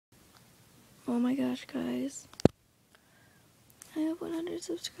Oh my gosh, guys. I have 100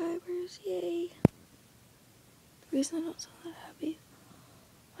 subscribers. Yay. The reason I don't sound that happy,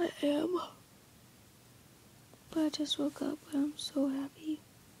 I am. But I just woke up and I'm so happy.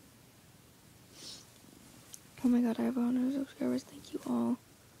 Oh my god, I have 100 subscribers. Thank you all.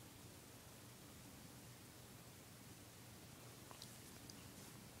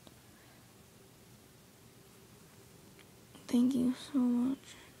 Thank you so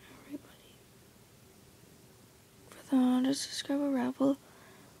much, everybody. For the 100 subscriber raffle,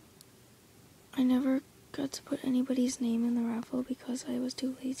 I never got to put anybody's name in the raffle because I was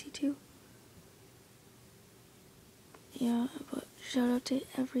too lazy to. Yeah, but shout out to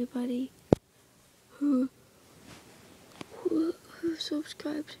everybody who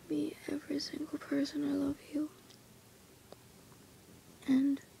subscribed to me. Every single person, I love you.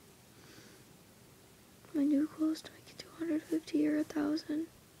 And my new goal is to make it 250 or 1,000.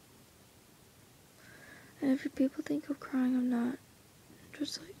 And if people think I'm crying, I'm not. I'm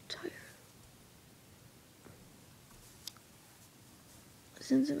just like tired.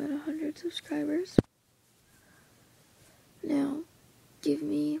 Since I'm at 100 subscribers, now give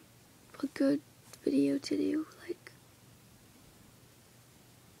me a good video to do. Like,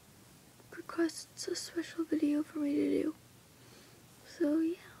 request a special video for me to do. So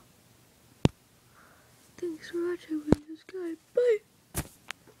yeah. Thanks for watching. Please subscribe. Bye.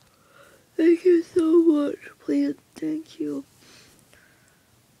 Thank you so much. Please, thank you.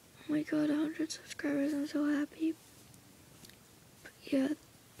 Oh my god, 100 subscribers. I'm so happy. But yeah,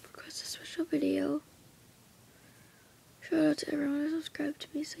 request a special video. Shout out to everyone who subscribed to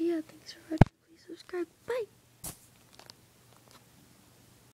me. So yeah, thanks for watching. Please subscribe. Bye.